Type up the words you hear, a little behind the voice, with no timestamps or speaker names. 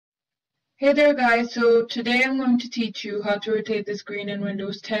Hey there guys, so today I'm going to teach you how to rotate the screen in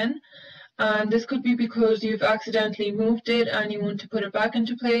Windows 10, and this could be because you've accidentally moved it and you want to put it back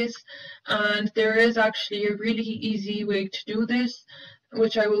into place, and there is actually a really easy way to do this,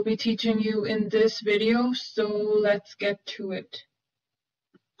 which I will be teaching you in this video, so let's get to it.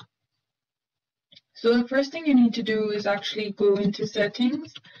 So the first thing you need to do is actually go into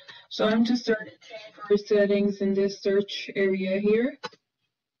settings. So I'm just searching for settings in this search area here.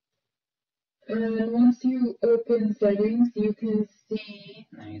 And once you open settings, you can see,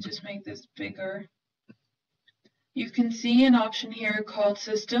 let me just make this bigger. You can see an option here called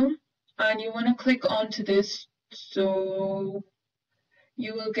System, and you want to click onto this so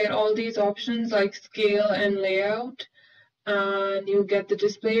you will get all these options like scale and layout, and you'll get the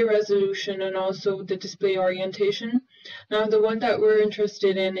display resolution and also the display orientation. Now the one that we're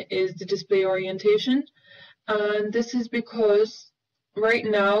interested in is the display orientation, and this is because right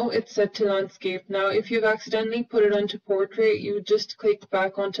now it's set to landscape. Now if you've accidentally put it onto portrait, you just click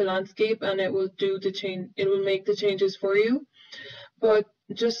back onto landscape and it will do the change, it will make the changes for you. But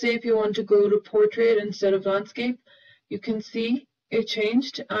just say if you want to go to portrait instead of landscape, you can see it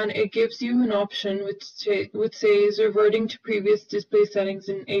changed and it gives you an option which says reverting to previous display settings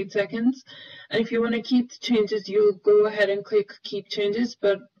in 8 seconds. And if you want to keep the changes, you'll go ahead and click keep changes,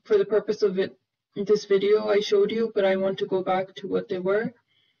 but for the purpose of it, this video I showed you, but I want to go back to what they were.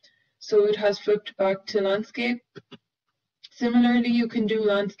 So it has flipped back to landscape. Similarly, you can do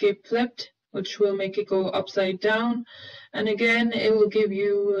landscape flipped, which will make it go upside down. And again, it will give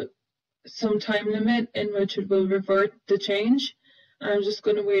you some time limit in which it will revert the change. I'm just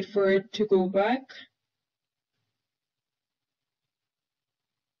going to wait for it to go back.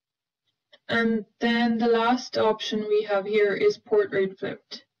 And then the last option we have here is portrait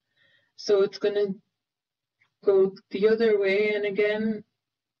flipped. So it's going to go the other way, and again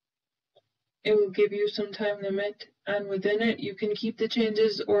it will give you some time limit, and within it you can keep the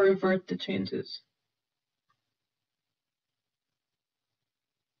changes or revert the changes.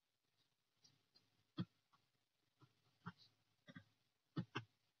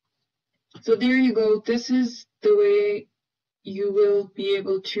 So there you go, this is the way you will be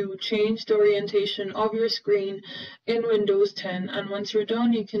able to change the orientation of your screen in Windows 10, and once you're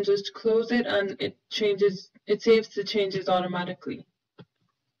done you can just close it and it saves the changes automatically.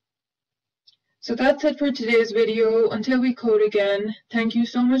 So that's it for today's video. Until we code again, thank you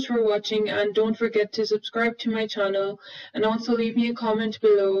so much for watching, and don't forget to subscribe to my channel and also leave me a comment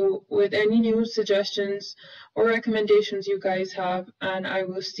below with any new suggestions or recommendations you guys have, and I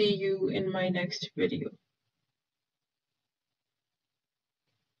will see you in my next video.